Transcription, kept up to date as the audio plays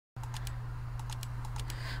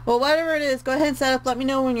Well, whatever it is, go ahead and set up. Let me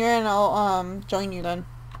know when you're in. I'll join you then.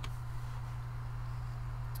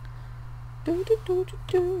 Do, do, do,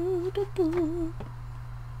 do, do, do.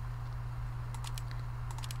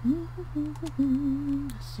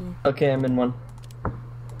 Let's see. Okay, I'm in one.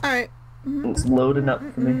 Alright. It's loading up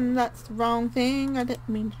for me. That's the wrong thing. I didn't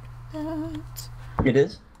mean to do that. It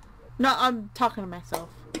is? No, I'm talking to myself.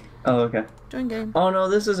 Oh, okay. Join game. Oh no,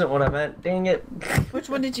 this isn't what I meant. Dang it. Which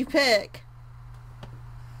one did you pick?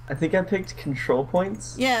 I think I picked control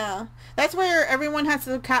points. Yeah. That's where everyone has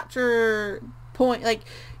to capture point. Like,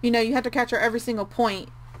 you know, you have to capture every single point.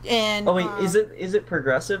 And oh wait, is it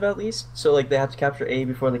progressive at least? So like they have to capture A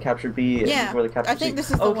before they capture B and before they capture C? I think this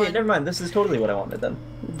is the okay, one. never mind. This is totally what I wanted then.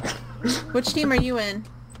 Which team are you in?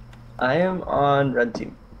 I am on red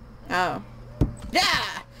team. Oh.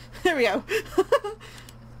 Yeah! There we go.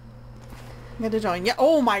 Got to join. Yeah.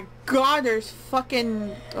 Oh my god, there's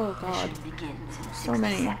fucking... Oh god. So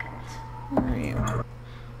many. Where are you? I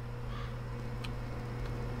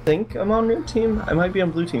think I'm on red team. I might be on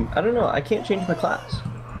blue team. I don't know. I can't change my class.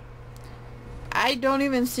 I don't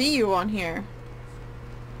even see you on here.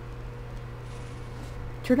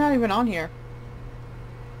 You're not even on here.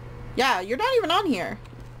 Yeah, you're not even on here.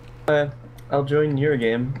 I'll join your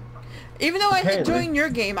game. Even though I can join your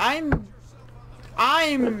game, I'm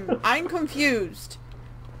confused.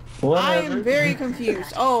 Whatever. I am very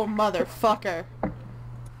confused. Oh, motherfucker.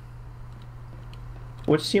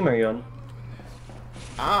 Which team are you on?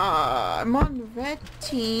 I'm on the red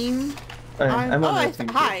team. I'm on red team.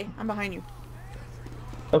 Hi, I'm behind you.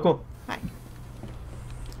 Oh, cool. Hi.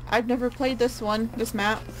 I've never played this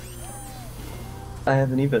map. I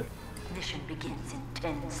haven't either. Mission begins in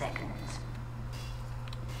 10 seconds.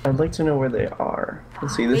 I'd like to know where they are.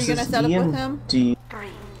 Let's see, this Are you gonna is set up E with and him? D. 3,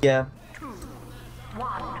 Yeah. 2,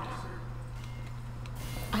 1.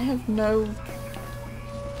 I have no...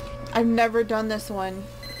 I've never done this one.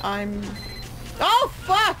 Oh,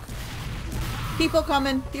 fuck! People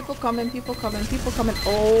coming, people coming, people coming, people coming.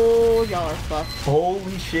 Oh, y'all are fucked.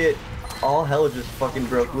 Holy shit. All hell just fucking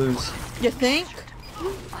broke loose. You think?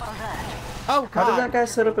 Oh, God. How did that guy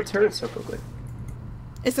set up a turret so quickly?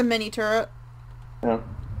 It's a mini turret. Yeah.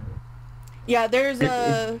 Yeah, there's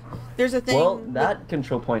a thing. Well, that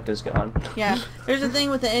control point is gone. Yeah, there's a thing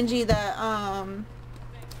with the NG that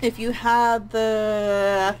if you have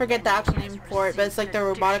the, I forget the actual name for it, but it's like the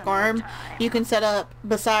robotic arm, you can set up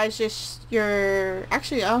besides just your,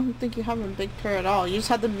 actually I don't think you have a big turret at all. You just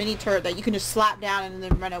have the mini turret that you can just slap down and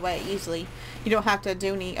then run away easily. You don't have to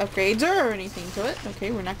do any upgrades or anything to it. Okay,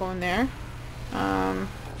 we're not going there.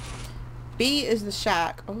 B is the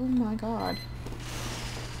shack. Oh my god.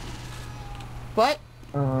 What?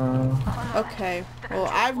 Okay. Well,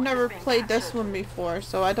 I've never played this one before,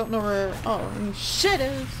 so I don't know where... Oh, shit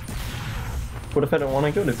is! What if I don't want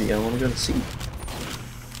to go to B? I want to go to C.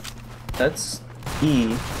 That's E.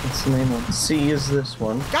 That's the main one. C is this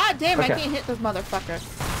one. God damn, okay. I can't hit this motherfucker.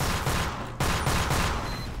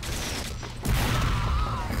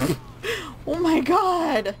 Oh my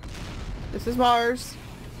god! This is Mars.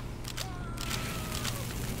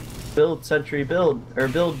 Build sentry, build. Or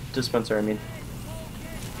build dispenser, I mean.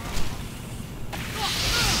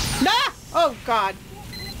 Nah! Oh god.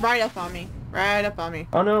 Right up on me. Right up on me.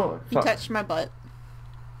 Oh no. He Fuck. touched my butt.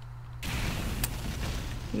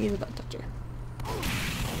 He's a butt toucher.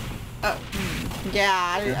 Oh.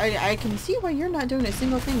 Yeah, I can see why you're not doing a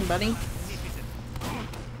single thing, buddy.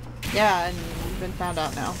 Yeah, and you've been found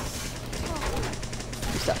out now.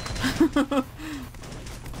 You suck.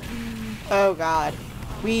 Oh god.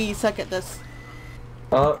 We suck at this.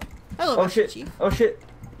 Hello, Oh Master shit. Chief. Oh shit.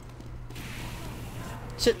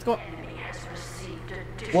 Shit's going...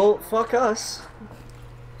 Well, fuck us.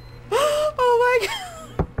 Oh my god.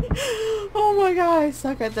 Oh my god, I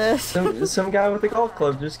suck at this. Some guy with a golf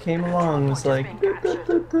club just came along and was like...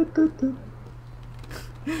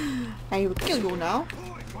 I will kill you now.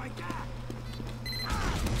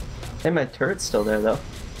 Hey, my turret's still there though.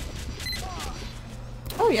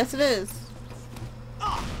 Oh, yes it is.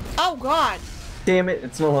 Oh god. Damn it,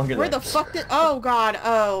 it's no longer Where there. the fuck did... Oh god,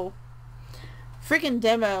 oh. Freaking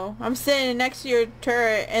demo. I'm sitting next to your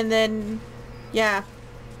turret and then... Yeah.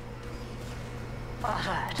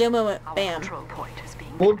 Demo it. Bam.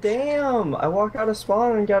 Well, damn! I walked out of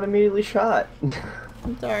spawn and got immediately shot.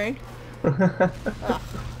 I'm sorry. Ugh.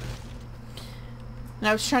 And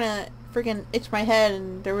I was trying to freaking itch my head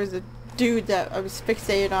and there was a dude that I was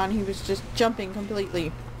fixated on. He was just jumping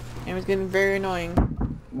completely. And it was getting very annoying.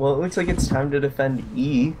 Well, it looks like it's time to defend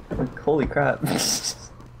E. Like, holy crap.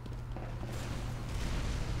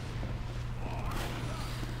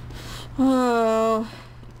 Oh.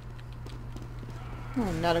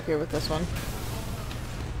 I'm not okay with this one.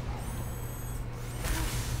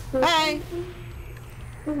 Hi!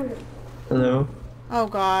 Hello? Oh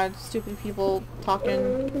god, stupid people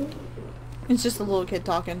talking. It's just a little kid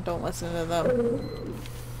talking, don't listen to them.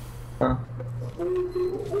 Huh.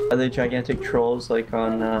 Are they gigantic trolls like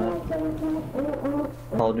on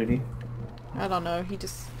Call of Duty? I don't know, he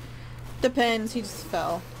just... Depends, he just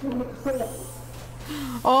fell.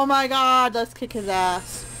 Oh my god, let's kick his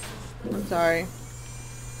ass. I'm sorry.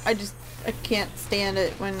 I can't stand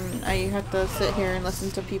it when I have to sit here and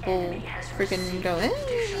listen to people freaking go, eh.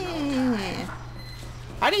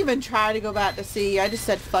 I didn't even try to go back to C, I just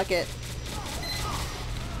said fuck it.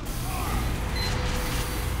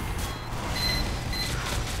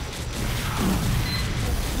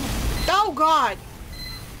 Oh god!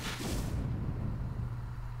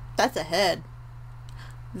 That's a head.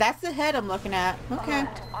 That's the head I'm looking at. Okay.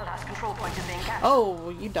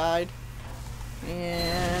 Oh, you died.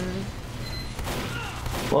 And...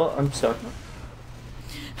 Well, I'm stuck.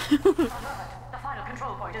 The final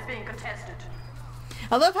control point is being contested.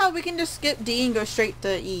 I love how we can just skip D and go straight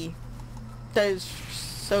to E. That is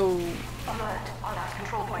so Alert. Our last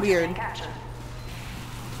control point weird. is being captured.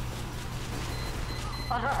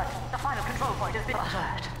 Alert. The final control point is being...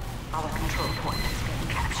 Alert. Our control point is being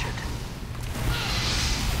captured.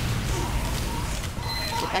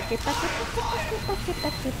 Get back, get back, get back, get back, get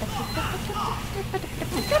back, get back, get back, get back, get back, get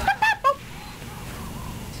back, get back.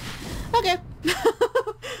 Okay.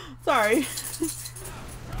 Sorry.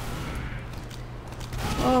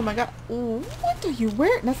 Oh my god. Ooh, what are you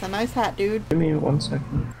wearing? That's a nice hat, dude. Give me 1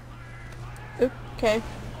 second. Okay.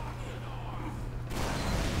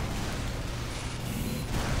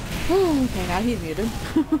 Okay, now he's muted.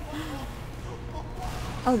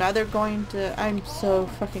 Oh, now they're going to... I'm so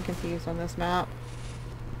fucking confused on this map.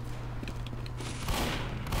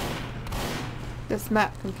 This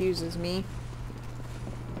map confuses me.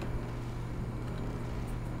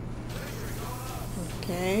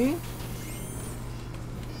 Okay.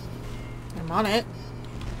 I'm on it.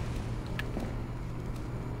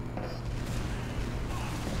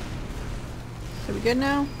 Are we good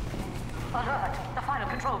now? Alert. The final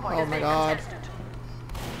control point Oh is my being god. contested.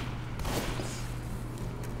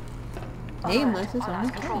 Nameless is Our on the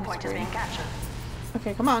last control killing point is spree. being captured.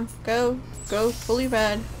 Okay, come on. Go. Go fully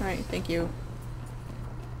red. Alright, thank you.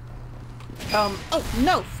 Oh,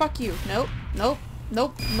 no! Fuck you! Nope. Nope.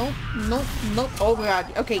 Nope. Nope. Nope. Nope. Oh my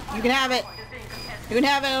god. Okay, you can have it! You can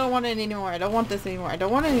have it! I don't want it anymore. I don't want this anymore. I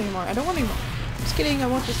don't want it anymore. I don't want it anymore. Just kidding, I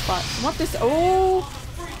want this spot. I want this- Oh!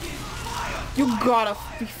 You gotta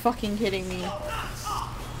be fucking kidding me.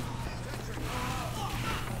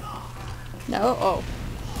 No? Oh.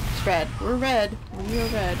 It's red. We're red. We are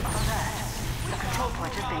red. The control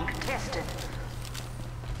point is being contested.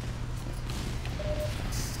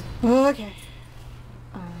 Okay.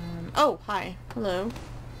 Oh, hi. Hello.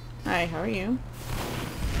 Hi, how are you?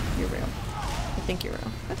 You're real. I think you're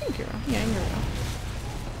real. I think you're real. Yeah, you're real.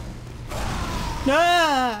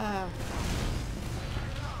 Ah!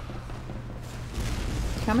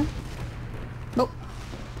 Coming? Nope.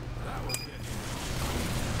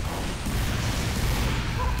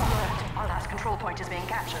 Alert. Our last control point is being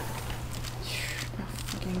captured. Oh,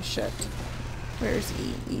 fucking shit. Where's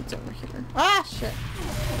E? E's over here. Ah, shit.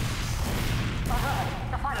 Alert.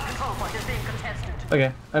 The final control point is being contested.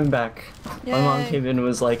 Okay, I'm back. My mom Yay. came in and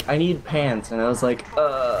was like, I need pants, and I was like,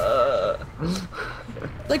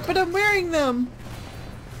 Like, but I'm wearing them!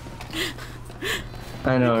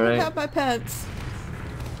 I know, I right? have my pants.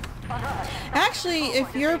 Actually,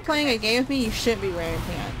 if you're playing a game with me, you shouldn't be wearing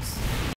pants.